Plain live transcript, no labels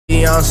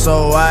down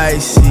so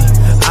icy.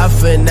 I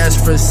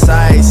finesse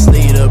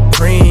precisely, the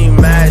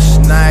pre-match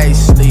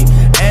nicely,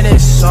 and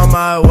it's on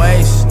my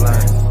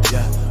waistline.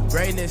 Yeah,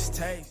 greatness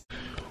taste.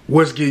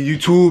 What's good,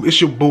 YouTube? It's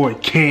your boy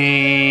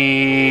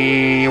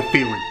Cam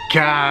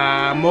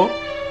Ferragamo.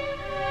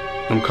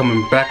 I'm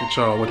coming back at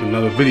y'all with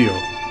another video.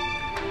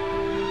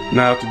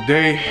 Now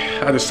today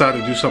I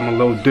decided to do something a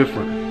little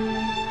different.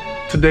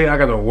 Today I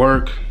gotta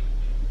work.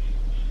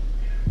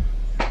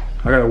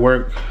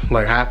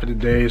 Like half of the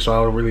day, so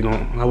I really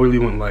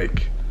wouldn't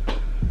like.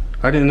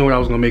 I didn't know what I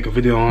was gonna make a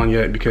video on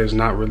yet because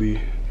not really,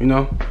 you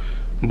know.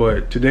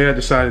 But today I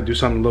decided to do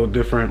something a little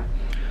different.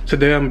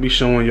 Today I'm gonna be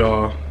showing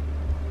y'all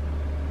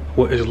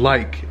what it's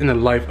like in the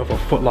life of a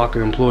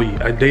Footlocker employee.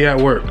 A day at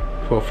work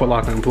for a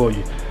Footlocker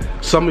employee.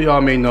 Some of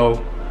y'all may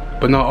know,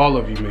 but not all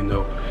of you may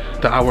know,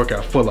 that I work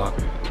at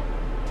Footlocker.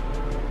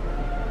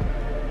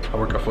 I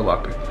work at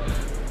Footlocker.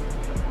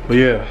 But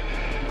yeah.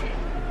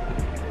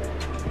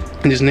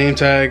 In this name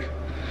tag,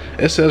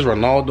 it says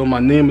Ronaldo. My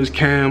name is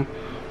Cam,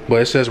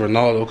 but it says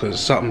Ronaldo because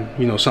something,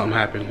 you know, something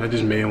happened. I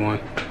just made one.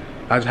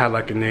 I just had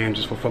like a name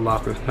just for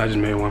Footlocker. I just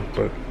made one,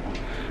 but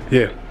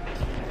yeah.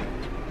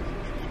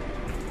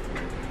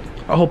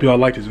 I hope y'all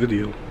like this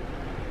video.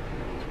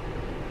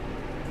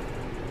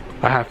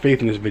 I have faith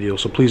in this video,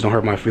 so please don't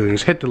hurt my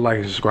feelings. Hit the like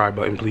and subscribe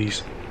button,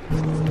 please.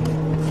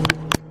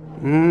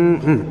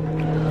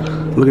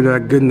 Look at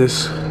that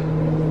goodness.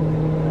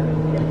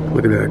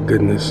 Look at that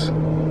goodness.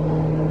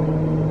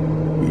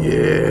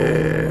 Yeah.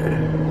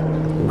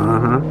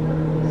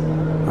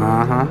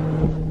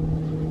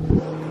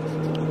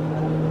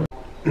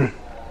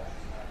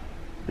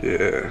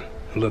 Yeah.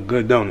 Look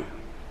good, don't it?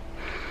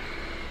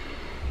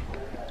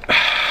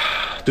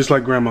 Just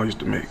like grandma used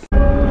to make.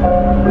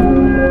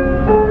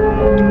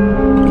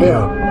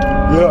 Yeah.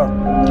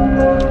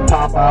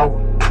 Pop out,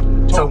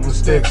 toting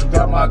sticks,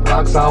 got my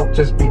Glocks out,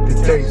 just beat the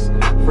taste.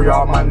 Free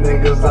all my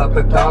niggas out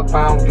the dog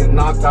pound, get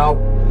knocked out.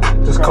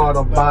 Just caught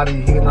a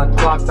body, he not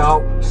clocked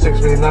out. 6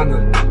 feet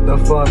under, the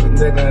fuck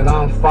nigga, and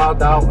I'm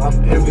fouled out.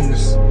 I'm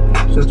envious.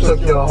 Just took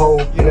your hoe,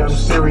 yeah, I'm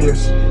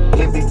serious.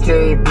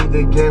 KBK beat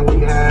the game, we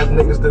have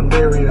niggas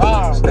delirious.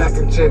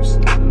 Stacking chips,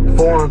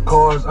 foreign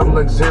cars, I'm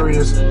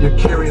luxurious. You're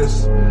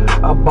curious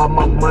about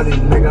my money,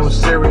 nigga, I'm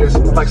serious.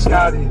 Like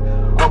Scotty,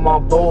 on my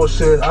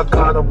bullshit, I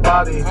caught a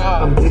body.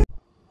 I'm getting.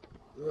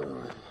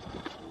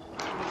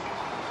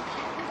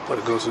 About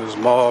to go to this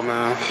mall,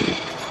 man.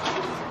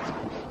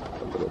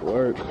 Go to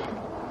work.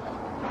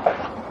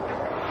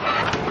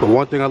 But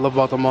one thing I love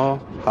about the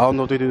mall, I don't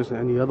know if they do this in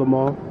any other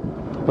mall,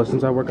 but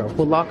since I work at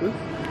Footlocker,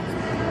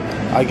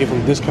 I give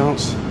them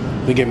discounts.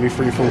 They get me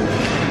free food.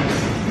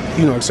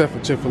 You know, except for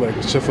Chick-fil-A,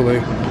 because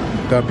Chick-fil-A,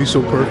 that'd be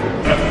so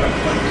perfect.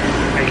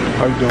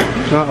 How you doing?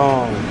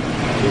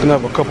 Can I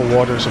have a cup of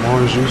water and some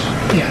orange juice?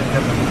 Yeah,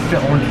 the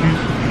orange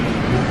juice.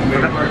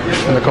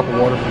 And a cup of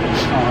water,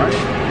 please. Alright.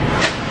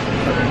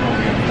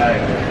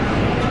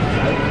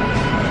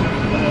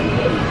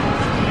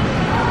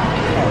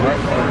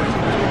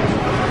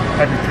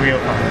 That'd be 305.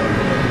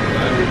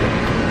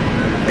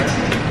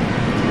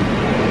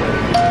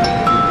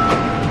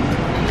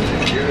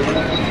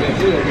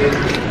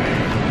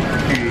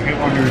 You get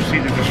on your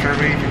receipt of the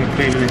survey, you can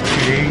pay within 2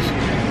 days,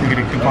 you get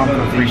a coupon for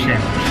free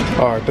sandwich.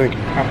 Alright, thank you.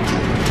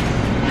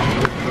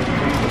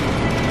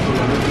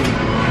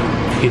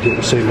 He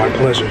didn't say my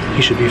pleasure.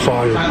 He should be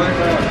fired.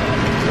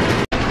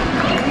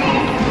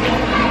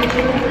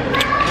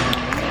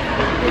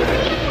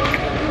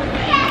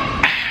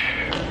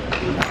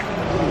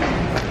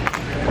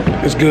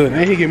 It's good.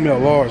 And he gave me a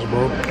large,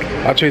 bro.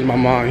 I changed my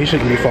mind. He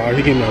shouldn't be fired.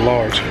 He gave me a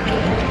large.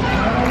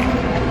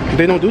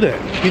 They don't do that.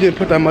 He didn't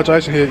put that much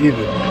ice in here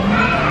either.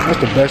 That's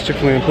the best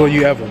Chick-fil-A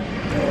employee ever.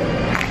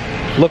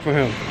 Look for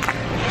him.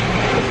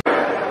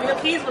 Where your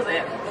keys was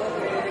at?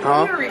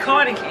 Huh? You were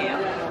recording, Cam.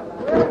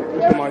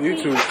 It's on my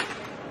YouTube.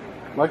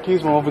 My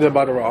keys were over there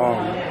by the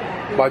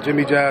by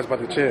Jimmy Jazz by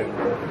the chair.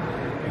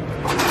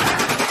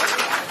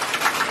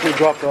 He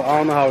dropped the, I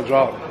don't know how it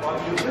dropped.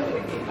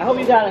 I hope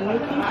you got a new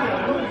key.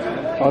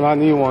 Oh, I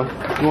need one.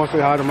 You want to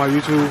say hi to my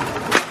YouTube?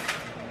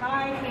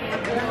 Hi,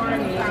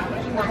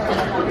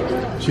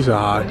 Cam. She said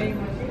hi.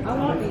 I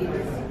want these.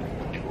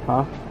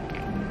 Huh?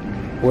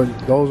 What,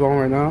 those on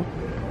right now?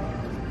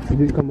 You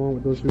didn't come on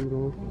with those shoes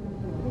on?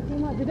 They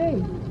came out today.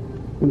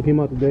 When you came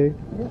out today?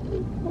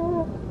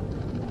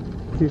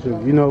 She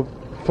said, you know,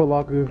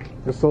 Footlocker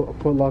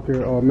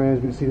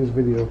management see this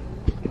video.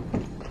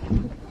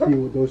 See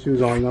with those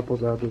shoes on, you're not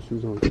supposed to have those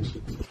shoes on.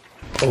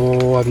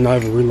 Oh, I've not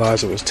even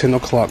realized it was 10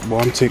 o'clock, boy.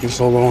 I'm taking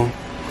so long.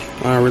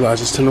 I didn't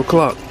realize it's 10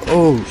 o'clock.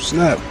 Oh,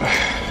 snap.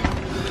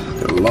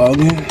 Gotta log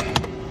in.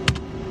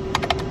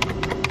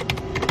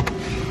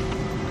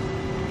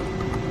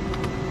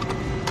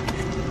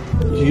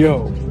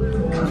 Yo.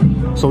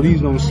 So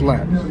these don't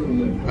slap.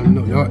 I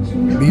know y'all.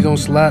 These don't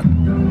slap.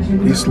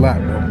 These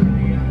slap, bro.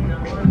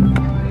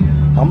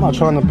 I'm not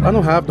trying to. I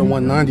don't have the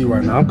 190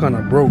 right now. I'm kind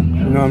of broke.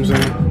 You know what I'm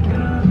saying?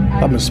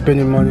 I've been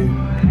spending money.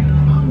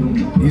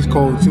 These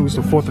codes too. It's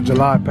the 4th of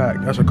July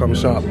pack. That should come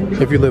shop.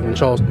 If you live in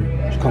Charleston,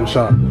 come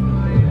shop. You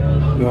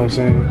know what I'm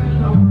saying?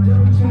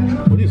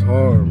 What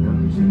hard, bro.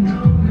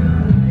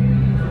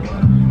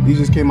 These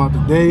just came out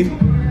today.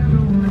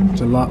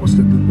 July, what's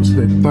the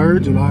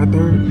 3rd? July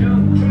 3rd?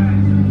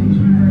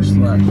 It's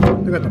like,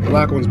 they got the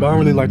black ones, but I don't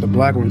really like the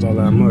black ones all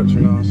that much,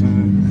 you know what I'm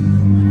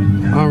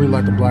saying? I don't really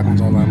like the black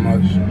ones all that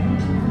much.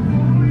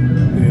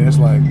 Yeah, it's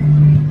like,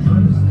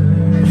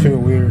 I feel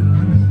weird.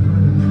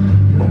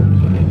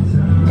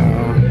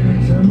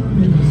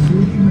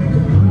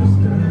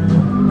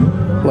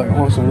 Like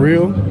on some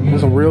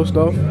real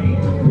stuff.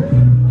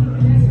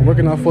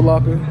 Working on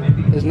Footlocker,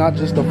 it's not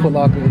just a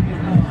Footlocker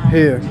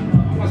here.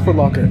 It's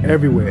Footlocker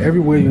everywhere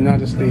in the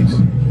United States.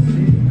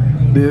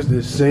 There's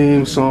the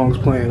same songs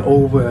playing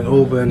over and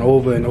over and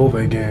over and over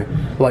again.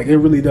 Like, it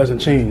really doesn't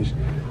change.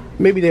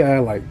 Maybe they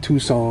add like 2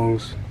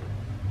 songs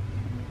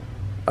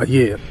a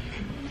year.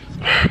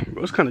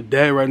 Bro, it's kind of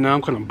dead right now.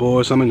 I'm kind of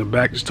bored, so I'm in the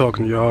back just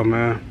talking to y'all,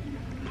 man.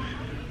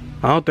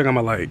 I don't think I'm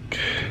gonna like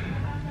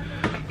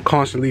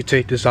constantly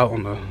take this out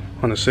on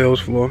the sales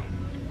floor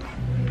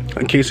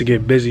in case it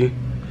get busy.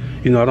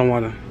 You know, I don't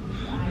want to.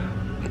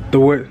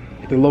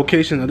 The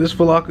location of this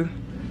Footlocker,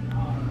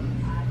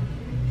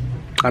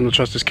 I don't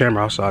trust this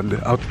camera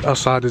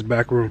outside this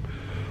back room.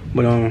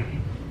 But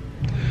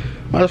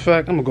matter of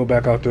fact, I'm gonna go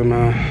back out there,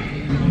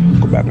 man.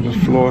 Go back on this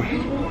floor.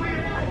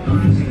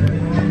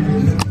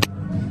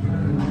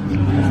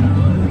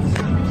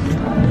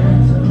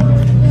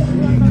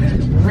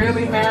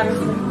 Really,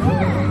 Madison?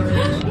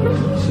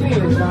 She need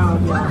a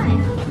job, y'all.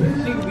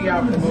 She could be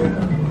out for the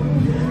movie.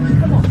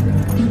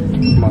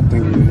 My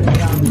thinking.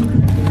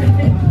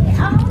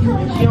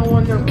 She don't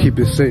want to. Keep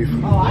it safe.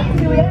 Oh, I can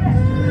do that.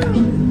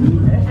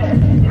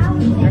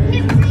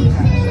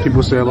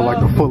 People say I look like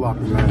the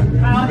Footlocker, man.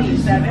 How old are you,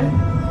 7?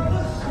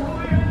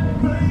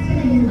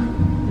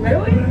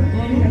 Really?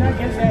 And I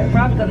guess that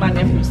probably because my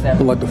nephew's 7.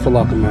 Look like the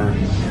Footlocker, man.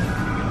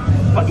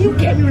 Oh, you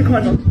can't be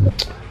recording.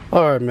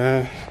 Alright,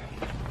 man.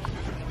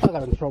 I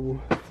got in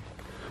trouble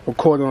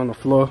recording on the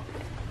floor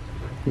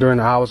during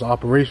the hours of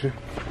operation.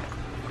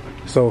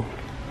 So,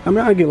 I mean,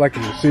 I get like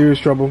in serious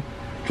trouble.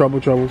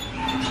 But,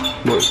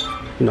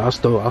 you know, I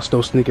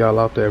still sneak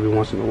out there every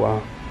once in a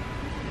while.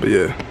 But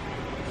yeah,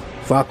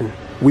 fucking,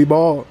 we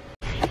balled.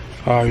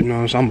 Alright, you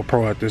know, so I'm a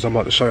pro at this. I'm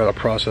about to show you the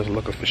process of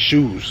looking for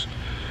shoes.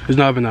 It's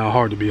not even that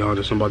hard, to be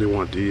honest. Somebody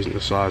want these in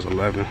the size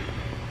 11.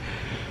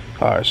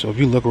 Alright, so if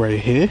you look right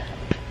here,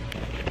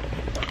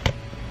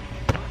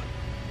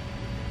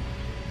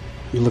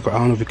 you look, I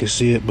don't know if you can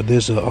see it, but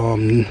there's a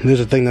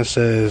thing that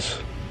says,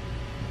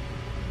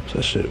 what's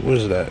that shit? What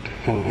is that?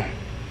 Hold on.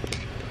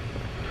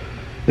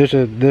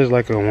 There's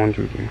like a 1,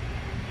 2, 3.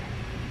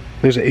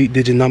 There's an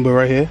 8-digit number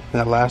right here.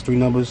 That last 3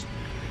 numbers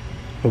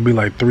will be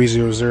like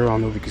 300. I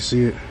don't know if you can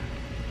see it.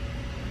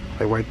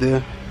 Like right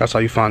there. That's how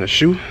you find a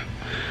shoe.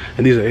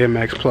 And these are Air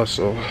Max Plus,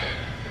 so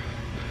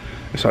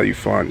that's how you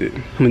find it.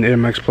 I'm in the Air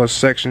Max Plus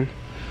section.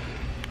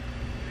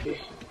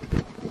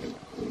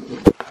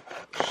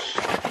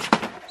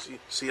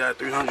 See that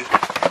 300?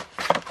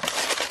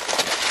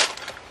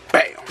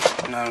 Bam!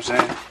 You know what I'm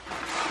saying?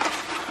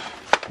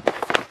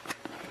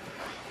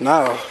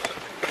 Now,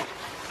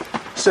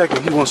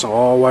 second, he wants some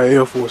all-white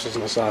Air Forces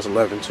in the size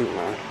 11 too,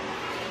 man.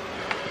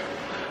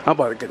 I'm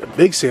about to get a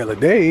big sale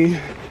today.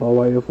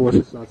 All-white Air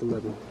Forces size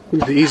 11.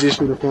 These are the easiest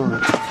shoe to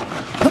find.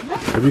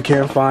 If you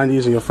can't find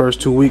these in your first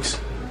 2 weeks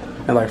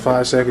in like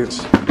 5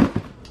 seconds,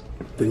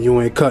 then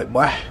you ain't cut,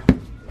 boy.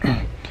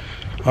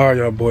 Alright,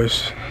 y'all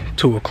boys.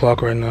 2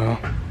 o'clock right now.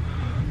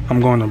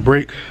 I'm going to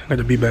break. I got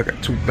to be back at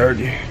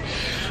 2:30.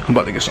 I'm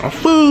about to get some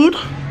food.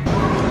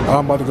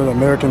 I'm about to go to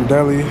American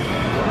Deli.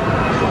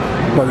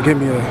 I'm about to get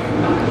me a,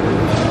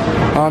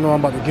 I don't know what I'm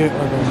about to get. Can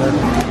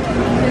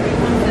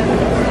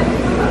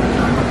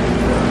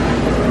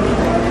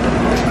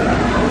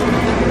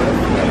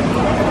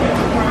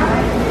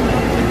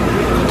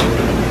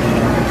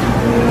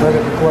I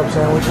get the club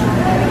sandwich?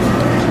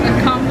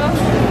 A combo?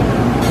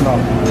 No.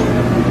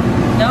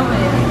 No,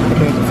 it.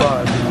 Okay, it's a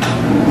 5.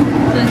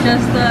 So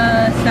just the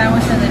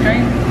sandwich and the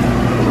drink?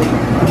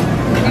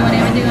 You want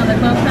everything on the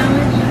club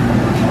sandwich?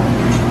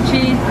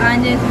 Cheese,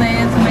 onions,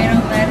 mayo,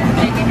 tomato, lettuce,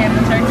 bacon, ham,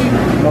 and turkey?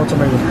 No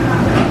tomato.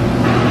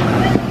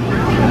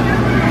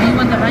 You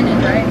want the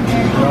onions, right?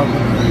 No.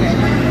 Okay.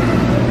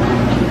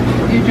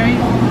 Your drink?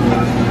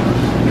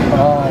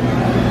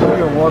 Give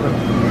me a water.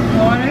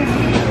 Water?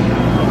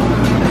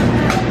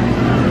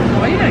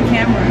 Why you got a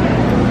camera?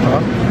 Huh?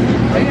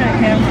 Why you got a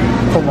camera?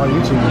 For my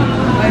YouTube.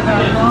 Why you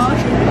got a vlog?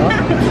 Huh?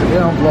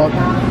 Yeah, I'm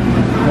vlogging.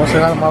 You wanna say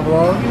hi to my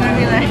vlog? You wanna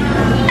be like...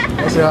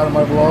 Wanna say hi to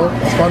my vlog?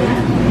 That's funny?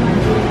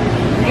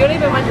 You don't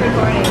even watch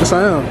recording. Yes, I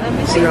am. Let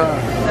me Say see. hi.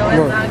 No, it's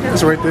Look, not.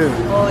 it's right there.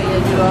 Oh, yeah,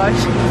 you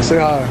watch. Say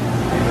hi.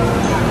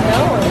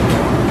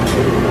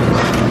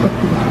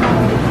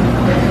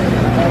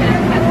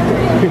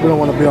 No. People don't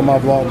want to be on my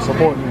vlog and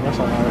support me. That's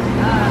all right.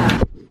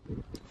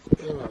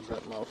 I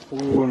got my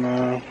food,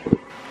 man.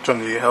 Trying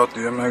to eat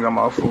healthier, man. I got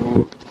my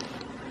food.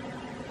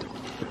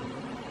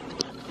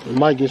 We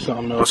might get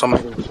something else. I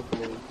might go to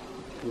Chick-fil-A.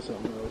 Get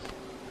something else.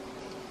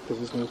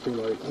 Because it's going to feel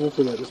like, I don't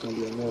feel like it's going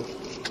to be enough.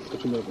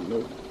 But you never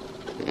know.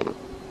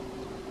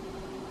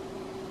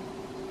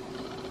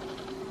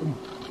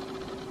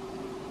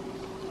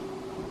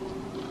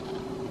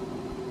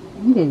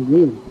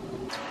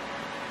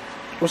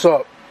 What's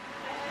up?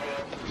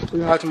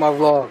 Say hi to my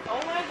vlog.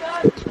 Oh my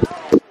God.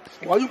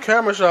 Why you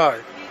camera shy?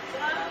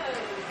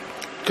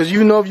 Cause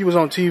you know if you was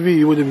on TV,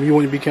 you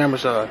wouldn't be camera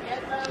shy.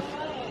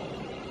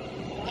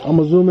 I'm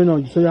gonna zoom in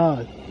on you. Say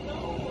hi.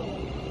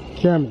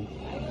 Cameron.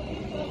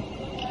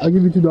 I'll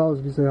give you $2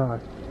 if you say hi.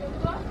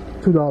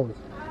 $2.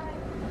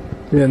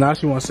 Yeah, now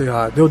she wanna say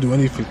hi. They'll do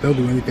anything. They'll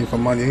do anything for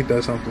money. Ain't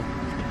that something?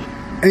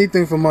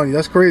 Anything for money.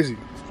 That's crazy.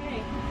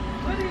 Hey,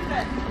 what is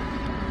that?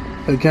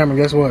 Hey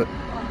Cameron, guess what?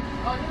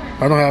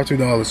 I don't have $2.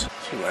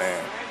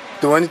 Man,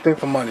 do anything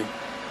for money.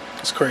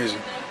 It's crazy.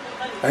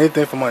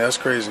 Anything for money. That's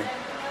crazy.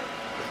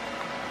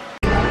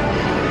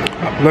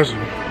 Listen,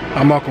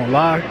 I'm not gonna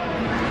lie.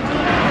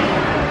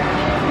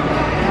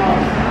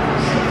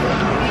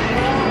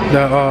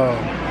 That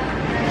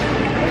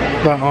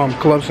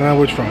club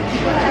sandwich from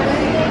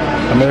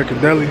American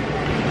Deli.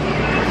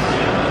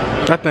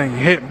 That thing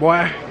hit,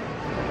 boy.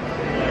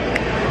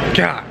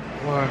 God,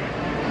 boy.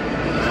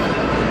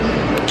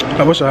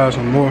 I wish I had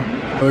some more.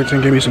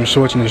 Everything gave me some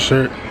shorts and a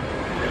shirt.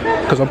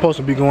 Cause I'm supposed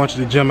to be going to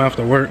the gym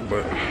after work,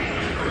 but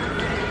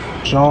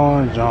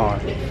John.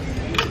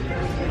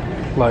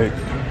 Like,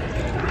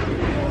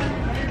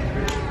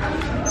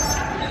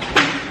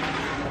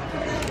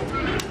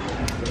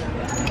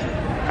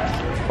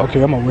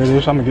 okay, I'm gonna wear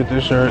this. I'm gonna get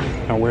this shirt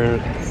and wear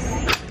it.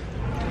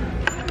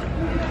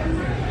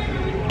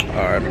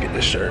 Alright, I'm gonna get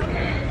this shirt.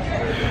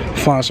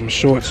 Find some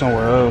shorts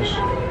somewhere else.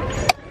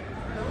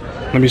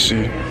 Let me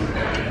see.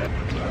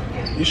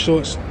 These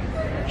shorts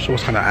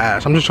kind of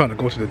ass. I'm just trying to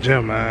go to the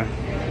gym, man.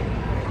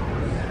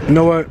 You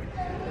know what?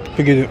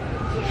 Forget it.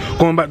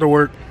 Going back to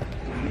work.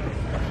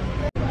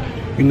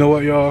 You know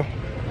what, y'all?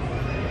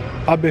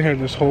 I've been here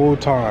this whole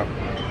time.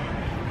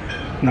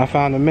 And I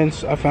found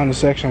the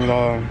section with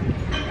I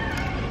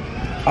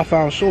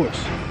found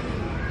shorts.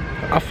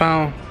 I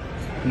found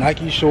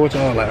Nike shorts,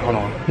 hold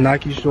on.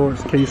 Nike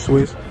shorts,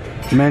 K-Swiss,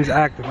 men's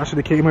active. I should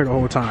have came here the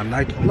whole time.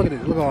 Nike, look at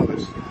this, look at all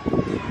this.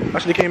 I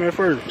should have came here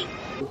first.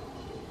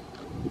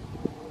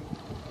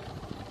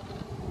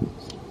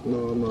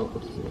 No.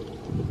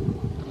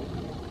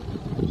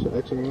 It's an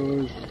extra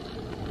large.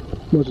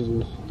 How much is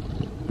this?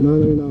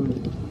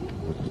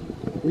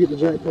 $9.99. We get the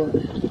jackpot.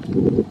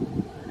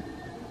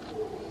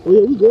 Oh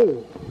yeah, we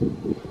good.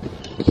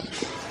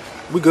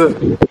 We good.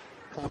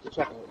 Time to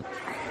check out.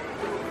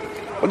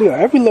 Oh, they got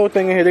every little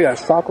thing in here. They got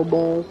soccer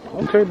balls.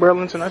 Okay,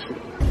 Burlington, that shit.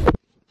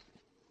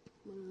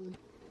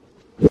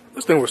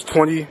 This thing was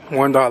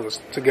 $21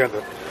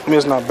 together. I mean,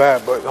 it's not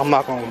bad, but I'm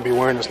not gonna be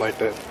wearing this like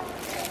that.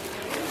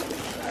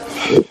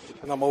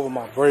 And I'm over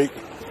my break.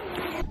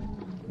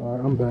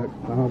 Alright, I'm back.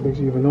 I don't think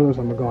she even knows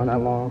I've been gone that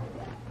long.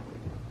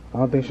 I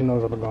don't think she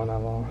knows I've been gone that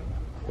long.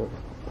 But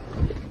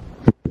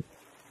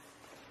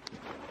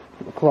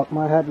the clock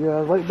might have you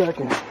right back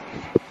in.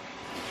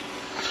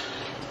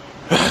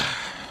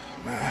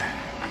 Man.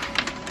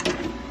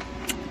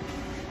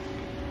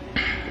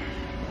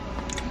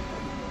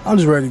 I'm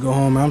just ready to go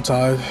home, man. I'm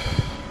tired.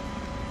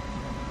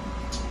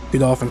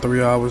 Get off in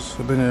 3 hours.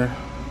 I've been here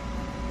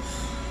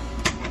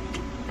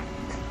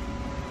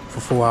for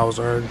 4 hours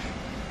already.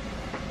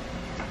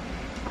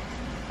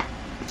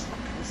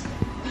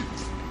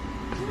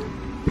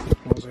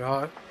 Want to say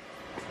hi?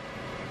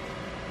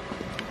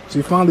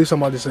 See, finally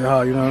somebody say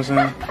hi, you know what I'm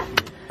saying?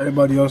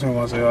 Everybody else ain't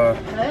want to say hi.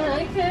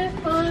 I can't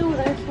find what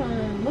I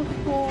can look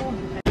for.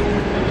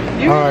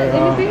 Alright,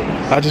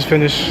 I just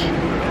finished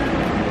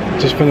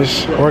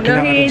working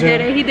out at the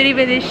gym. He didn't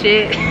even do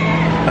shit.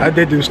 I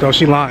did do stuff.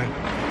 She lying. No,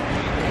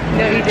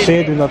 he didn't. She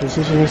ain't do nothing.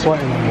 She ain't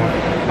sweating no more.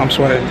 I'm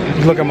sweating.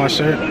 You look at my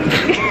shirt.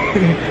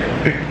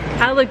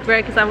 I look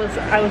red because I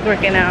was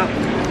working out.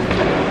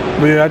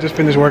 But yeah, I just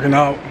finished working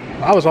out.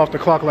 I was off the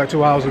clock like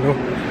 2 hours ago.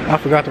 I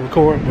forgot to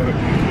record, but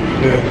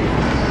yeah.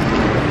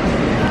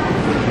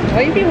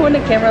 Why you be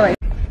holding the camera like?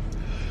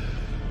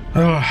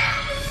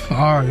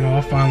 Alright,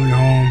 y'all. Finally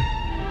home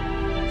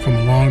from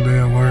a long day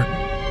at work.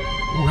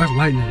 Oh, that's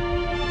lightning.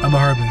 I'm a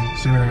Herbin.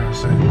 See what I gotta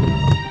say.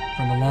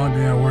 From a long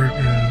day at work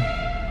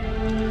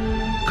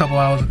and a couple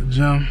hours at the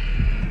gym.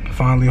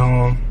 Finally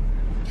home.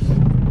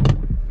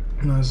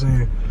 You know what I'm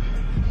saying?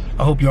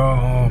 I hope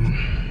y'all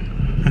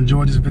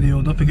enjoyed this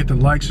video. Don't forget to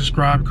like,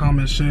 subscribe,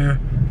 comment, share.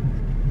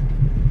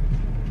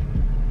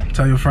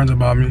 Tell your friends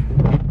about me.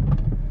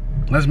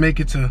 Let's make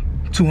it to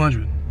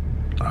 200.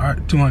 All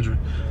right, 200.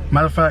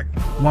 Matter of fact,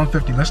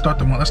 150. Let's start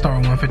with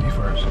 150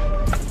 first.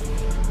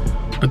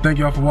 But thank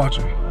y'all for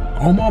watching.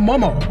 Oh my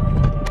mama.